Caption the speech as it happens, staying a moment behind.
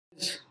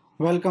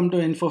Welcome to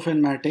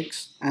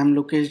Infofinmatics. I'm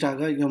Lokesh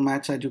Daga, your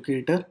maths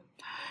educator.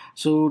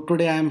 So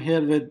today I'm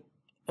here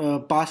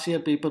with past year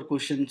paper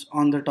questions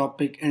on the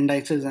topic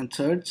indices and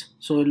surds.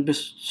 So we'll be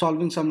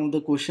solving some of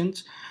the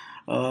questions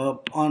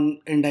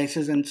on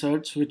indices and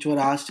surds which were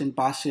asked in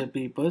past year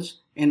papers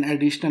in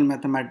additional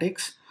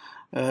mathematics,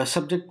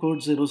 subject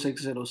code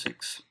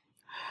 0606.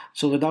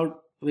 So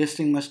without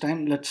wasting much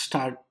time, let's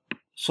start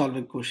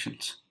solving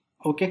questions.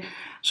 Okay,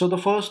 so the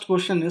first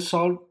question is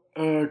solve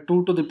 2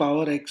 to the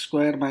power x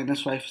square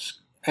minus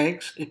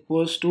 5x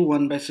equals to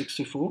 1 by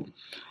 64.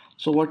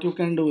 So what you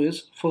can do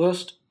is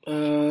first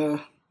try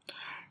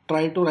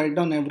to write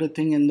down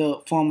everything in the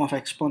form of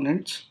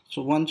exponents.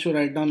 So once you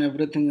write down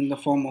everything in the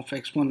form of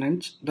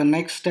exponents, the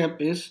next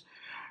step is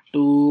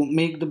to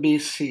make the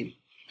base same.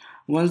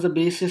 Once the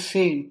base is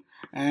same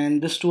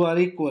and these two are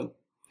equal,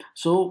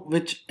 so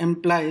which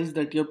implies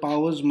that your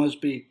powers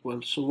must be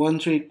equal. So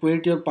once you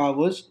equate your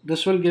powers,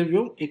 this will give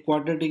you a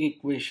quadratic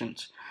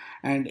equations,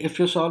 and if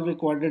you solve a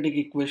quadratic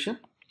equation,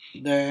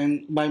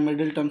 then by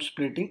middle term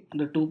splitting,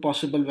 the two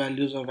possible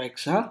values of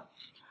x are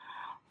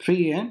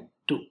 3 and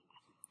 2.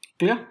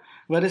 Clear?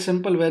 Very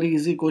simple, very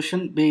easy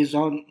question based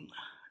on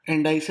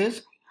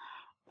indices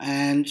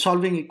and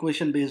solving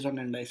equation based on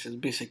indices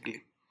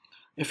basically.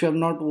 If you have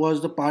not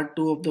watched the part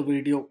 2 of the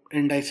video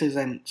indices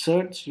and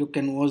surds, you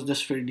can watch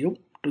this video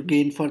to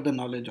gain further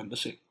knowledge on the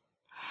same.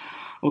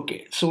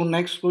 Okay, so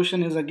next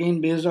question is again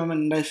based on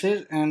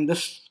indices, and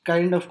this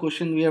kind of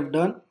question we have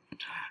done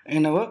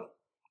in our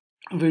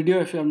video.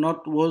 If you have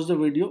not watched the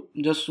video,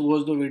 just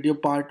watch the video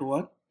part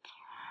 1.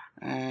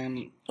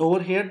 And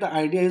over here the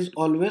idea is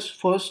always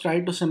first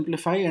try to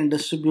simplify and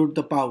distribute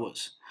the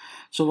powers.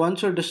 So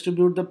once you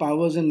distribute the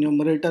powers in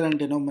numerator and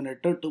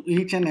denominator to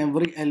each and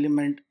every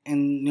element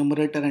in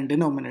numerator and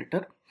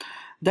denominator,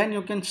 then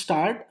you can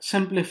start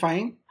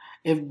simplifying.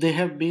 If they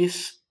have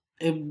base,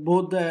 if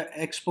both the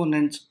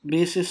exponents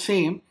base is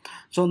same,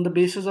 so on the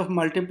basis of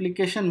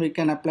multiplication we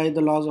can apply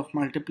the laws of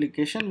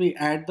multiplication, we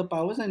add the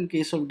powers. In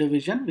case of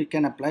division, we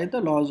can apply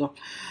the laws of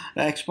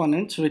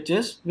exponents, which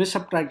is we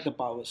subtract the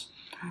powers.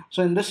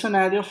 So in this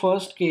scenario,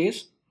 first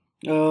case,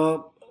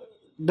 the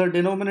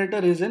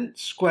denominator is in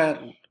square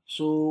root,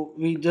 so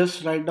we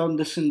just write down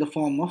this in the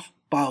form of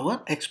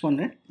power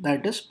exponent,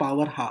 that is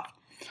power half.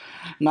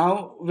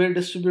 Now we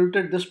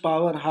distributed this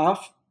power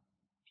half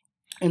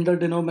in the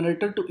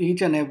denominator to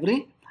each and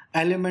every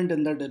element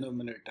in the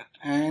denominator,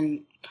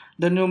 and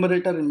the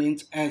numerator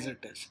remains as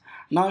it is.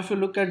 Now if you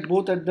look at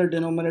both at the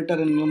denominator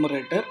and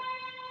numerator,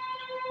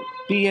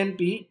 p and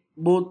p,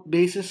 both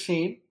base is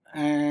same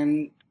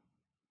and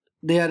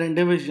they are in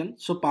division,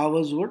 so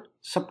powers would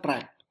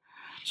subtract.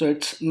 So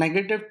it's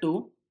negative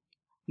 2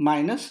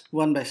 minus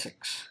 1 by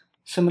 6.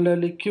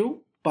 Similarly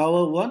q,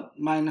 power 1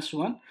 minus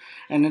 1,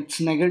 and it's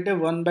negative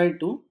 1 by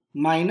 2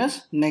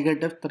 minus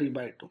negative 3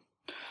 by 2.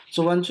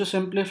 So once you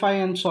simplify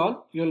and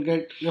solve, you'll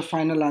get your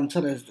final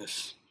answer as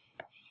this.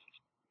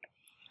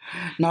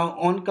 Now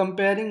on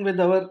comparing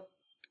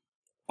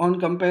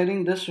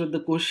this with the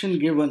question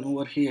given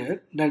over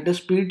here, that is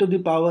p to the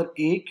power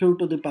a, q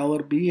to the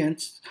power b,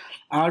 and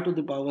r to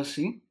the power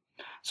c.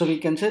 So we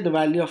can say the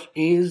value of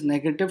a is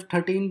negative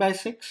 13 by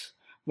 6,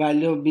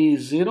 value of b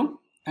is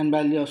 0, and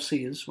value of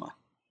c is 1.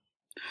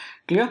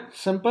 Clear?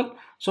 Simple.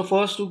 So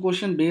first two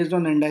questions based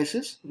on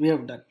indices we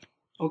have done.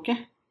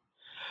 Okay.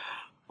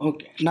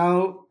 Okay.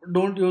 Now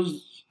don't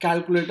use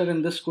calculator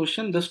in this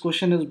question. This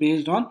question is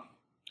based on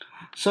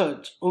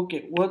surds.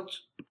 Okay. What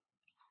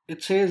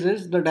it says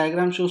is the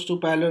diagram shows two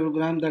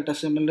parallelograms that are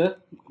similar,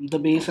 the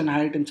base and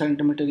height in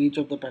centimeter each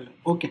of the parallel.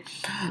 Okay.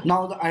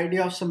 Now the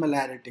idea of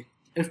similarity.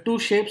 If two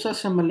shapes are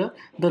similar,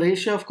 the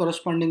ratio of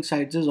corresponding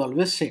sides is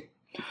always same.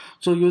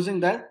 So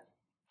using that,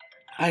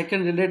 I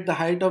can relate the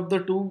height of the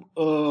two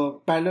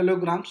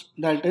parallelograms,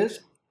 that is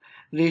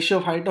ratio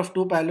of height of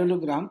two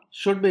parallelograms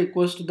should be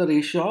equals to the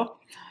ratio of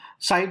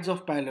sides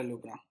of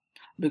parallelogram,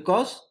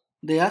 because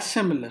they are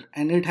similar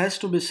and it has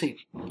to be same.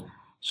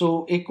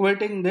 So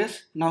equating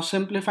this, now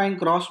simplifying,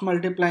 cross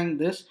multiplying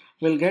this,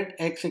 will get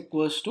x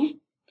equals to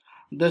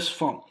this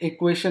form,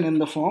 equation in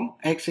the form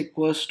x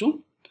equals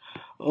to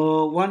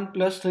 1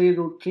 plus 3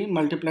 root 3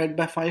 multiplied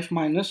by 5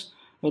 minus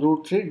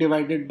root 3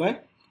 divided by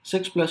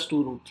 6 plus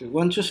 2 root 3.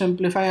 Once you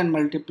simplify and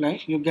multiply,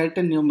 you get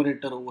a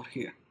numerator over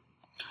here.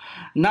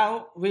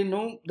 Now we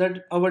know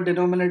that our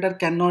denominator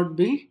cannot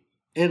be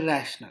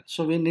irrational,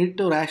 so we need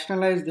to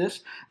rationalize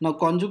this. Now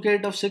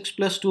conjugate of 6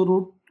 plus 2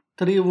 root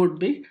 3 would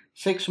be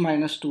 6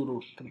 minus 2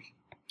 root 3.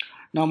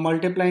 Now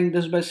multiplying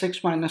this by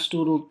 6 minus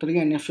 2 root 3,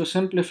 and if you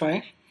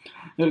simplify,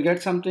 you'll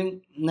get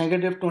something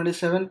negative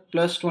 27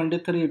 plus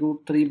 23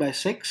 root 3 by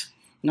 6.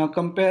 Now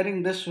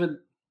comparing this with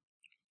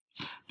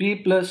p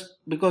plus,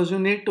 because you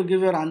need to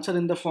give your answer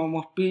in the form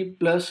of p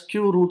plus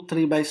q root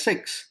 3 by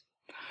 6.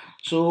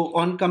 So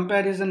on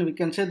comparison, we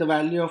can say the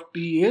value of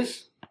p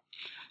is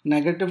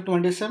negative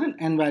 27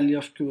 and value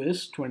of q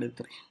is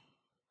 23.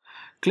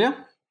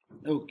 Clear?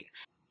 Okay.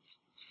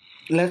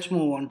 Let's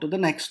move on to the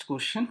next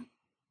question.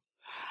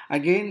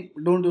 Again,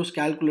 don't use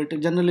calculator.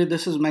 Generally,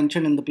 this is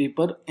mentioned in the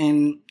paper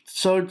in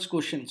Surds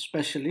question,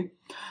 especially.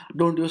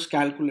 Don't use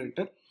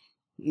calculator.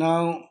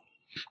 Now,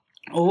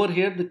 over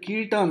here, the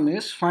key term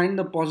is find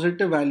the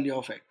positive value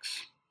of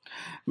x.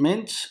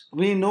 Means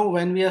we know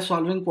when we are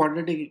solving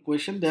quadratic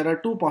equation, there are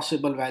two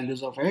possible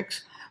values of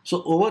x.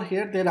 So over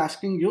here, they're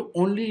asking you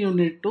only you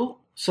need to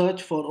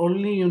search for,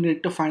 only you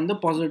need to find the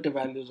positive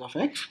values of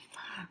x.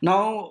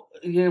 Now,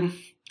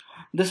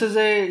 this is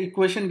a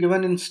equation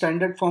given in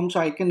standard form, so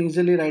I can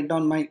easily write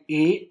down my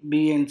a,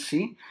 b and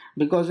c,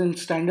 because in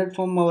standard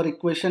form our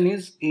equation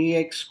is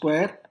ax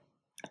square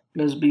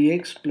plus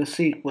bx plus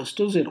c equals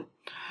to 0.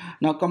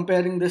 Now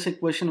comparing this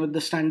equation with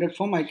the standard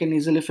form, I can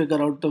easily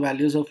figure out the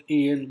values of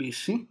a and b,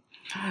 c.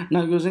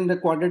 Now using the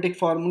quadratic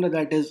formula,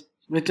 that is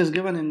which is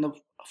given in the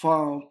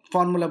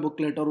formula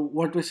booklet, or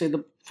what we say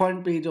the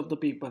front page of the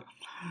paper.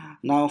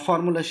 Now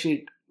formula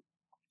sheet.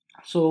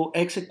 So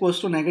x equals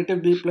to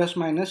negative b plus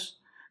minus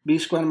b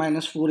square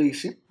minus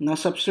 4ac. Now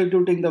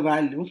substituting the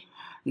value.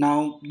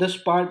 Now this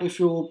part, if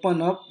you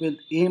open up with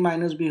a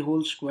minus b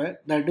whole square,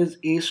 that is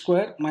a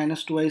square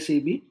minus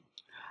 2icb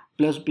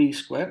plus b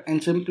square,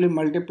 and simply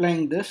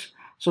multiplying this,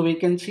 so we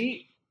can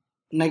see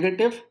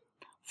negative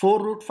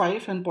 4 root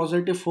 5 and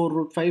positive 4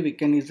 root 5, we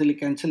can easily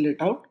cancel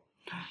it out.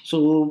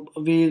 So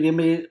we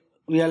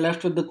are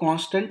left with the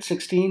constant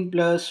 16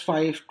 plus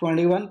 5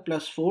 21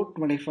 plus 4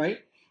 25.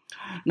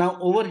 Now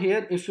over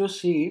here, if you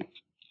see,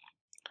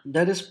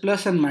 there is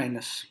plus and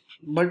minus,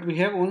 but we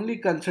have only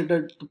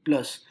considered the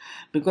plus,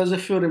 because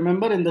if you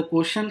remember in the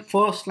question,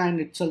 first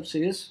line itself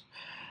says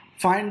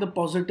find the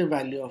positive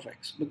value of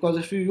x, because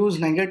if you use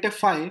negative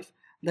 5,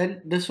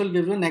 then this will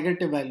give you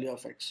negative value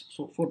of x.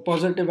 So for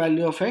positive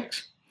value of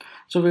x,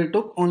 so we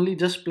took only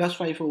just plus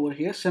 5 over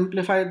here.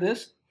 Simplify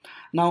this.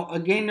 Now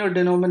again your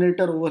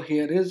denominator over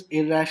here is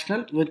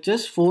irrational, which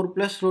is 4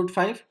 plus root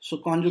 5. So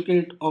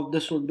conjugate of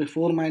this would be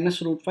 4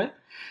 minus root 5.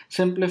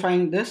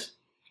 Simplifying this,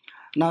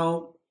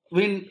 now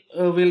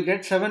we'll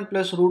get 7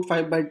 plus root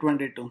 5 by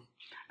 22.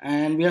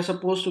 And we are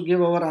supposed to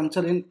give our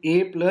answer in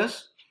a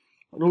plus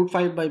root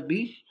 5 by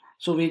b.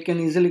 So we can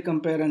easily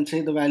compare and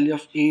say the value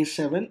of a is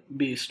 7,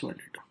 b is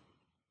 22.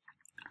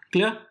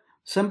 Clear?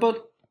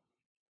 Simple?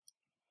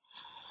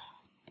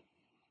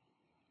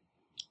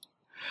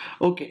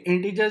 Okay,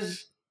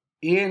 integers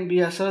a and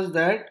b are such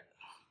that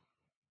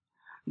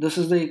this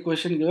is the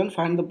equation given.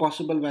 Find the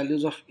possible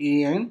values of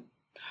a and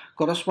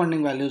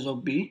corresponding values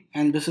of b,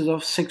 and this is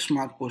of 6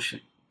 mark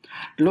question.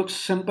 It looks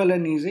simple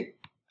and easy,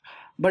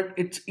 but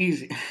it's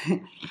easy.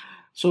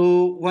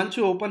 So once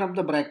you open up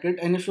the bracket,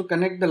 and if you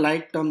connect the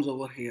like terms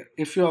over here,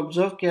 if you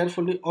observe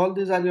carefully, all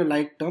these are your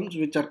like terms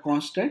which are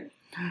constant,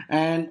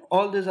 and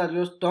all these are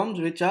your terms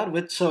which are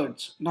with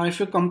surds. Now if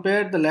you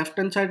compare the left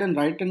hand side and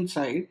right hand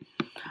side,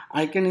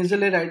 I can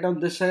easily write down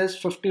this as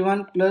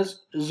 51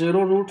 plus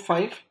 0 root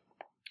 5.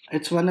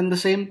 It's one and the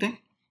same thing.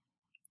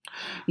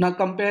 Now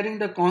comparing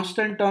the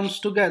constant terms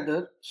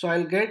together, so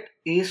I'll get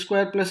a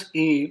square plus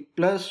a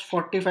plus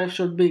 45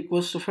 should be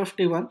equals to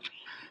 51.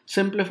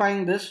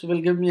 Simplifying this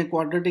will give me a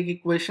quadratic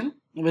equation,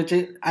 which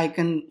I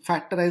can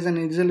factorize and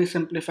easily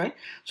simplify.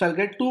 So I'll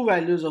get two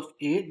values of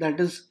a, that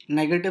is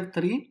negative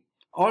 3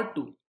 or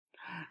 2.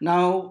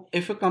 Now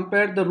if you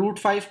compare the root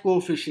 5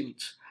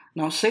 coefficients,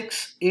 now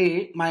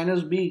 6a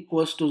minus b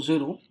equals to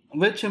 0,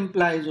 which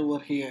implies over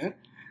here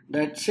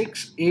that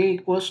 6a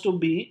equals to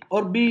b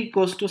or b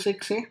equals to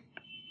 6a.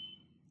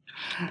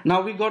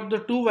 Now we got the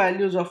two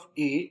values of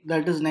a,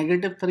 that is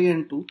negative 3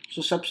 and 2.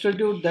 So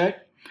substitute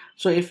that.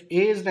 So if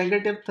a is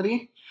negative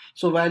 3,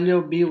 so value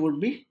of b would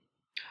be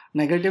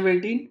negative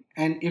 18,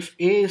 and if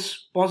a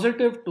is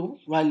positive 2,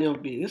 value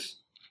of b is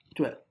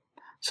 12.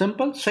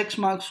 Simple, 6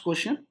 marks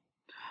question,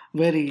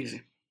 very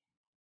easy.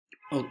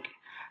 Okay,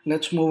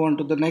 let's move on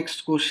to the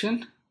next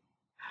question.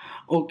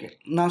 Okay,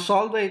 now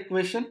solve the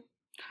equation.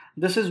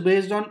 This is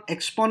based on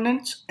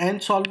exponents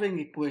and solving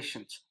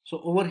equations.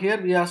 So over here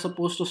we are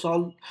supposed to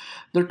solve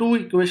the two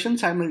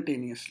equations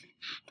simultaneously.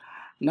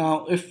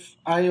 Now if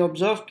I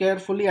observe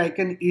carefully, I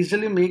can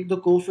easily make the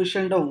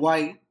coefficient of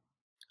y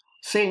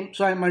same.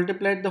 So I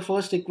multiplied the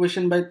first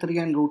equation by 3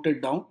 and wrote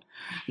it down.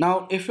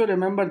 Now if you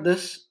remember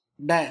this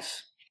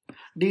dash,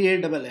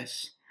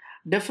 DASS,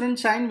 different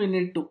sign we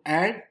need to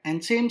add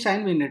and same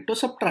sign we need to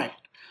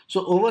subtract.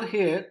 So over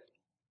here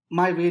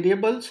my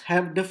variables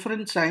have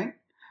different sign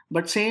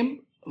but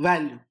same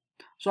value,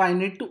 so I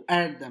need to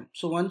add them.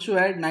 So once you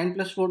add 9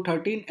 plus 4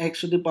 13,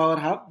 x to the power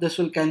half, this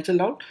will cancel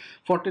out.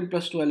 14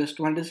 plus 12 is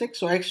 26,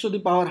 so x to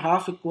the power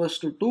half equals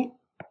to 2.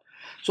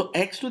 So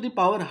x to the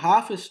power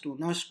half is 2.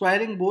 Now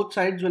squaring both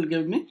sides will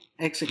give me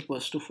x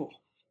equals to 4.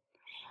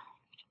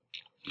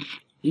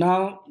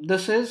 Now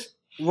this is,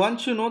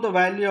 once you know the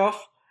value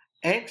of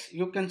x,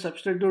 you can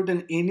substitute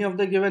in any of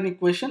the given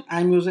equation.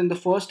 I am using the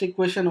first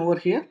equation over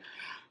here.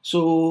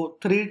 So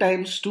 3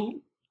 times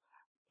 2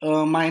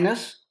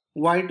 minus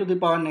y to the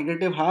power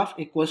negative half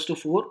equals to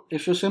 4.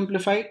 If you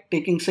simplify,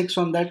 taking 6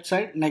 on that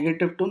side,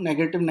 negative 2,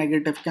 negative,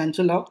 negative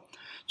cancel out.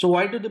 So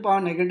y to the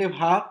power negative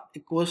half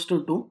equals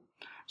to 2.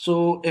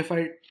 So if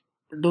I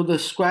do the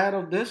square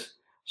of this,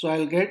 So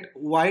I'll get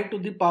y to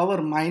the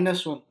power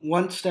minus 1.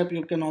 One step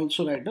you can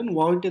also write down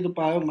y to the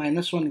power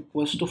minus 1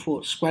 equals to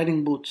 4,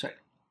 squaring both sides.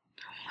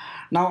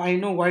 Now I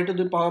know y to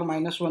the power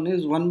minus 1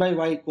 is 1 by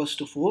y equals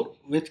to 4,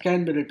 which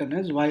can be written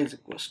as y is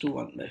equals to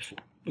 1 by 4,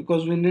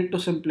 because we need to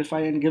simplify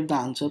and give the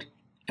answer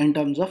in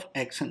terms of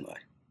x and y.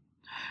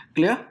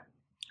 Clear?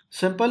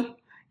 Simple?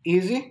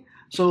 Easy?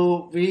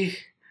 So we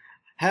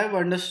have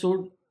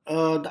understood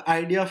the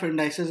idea of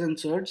indices and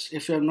surds.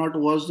 If you have not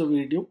watched the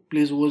video,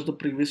 please watch the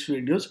previous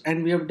videos,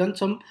 and we have done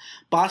some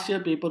past year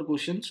paper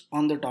questions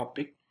on the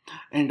topic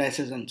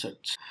indices and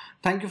surds.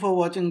 Thank you for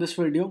watching this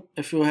video.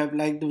 If you have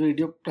liked the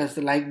video, press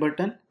the like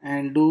button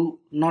and do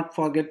not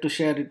forget to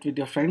share it with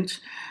your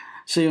friends.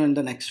 See you in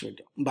the next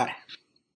video. Bye.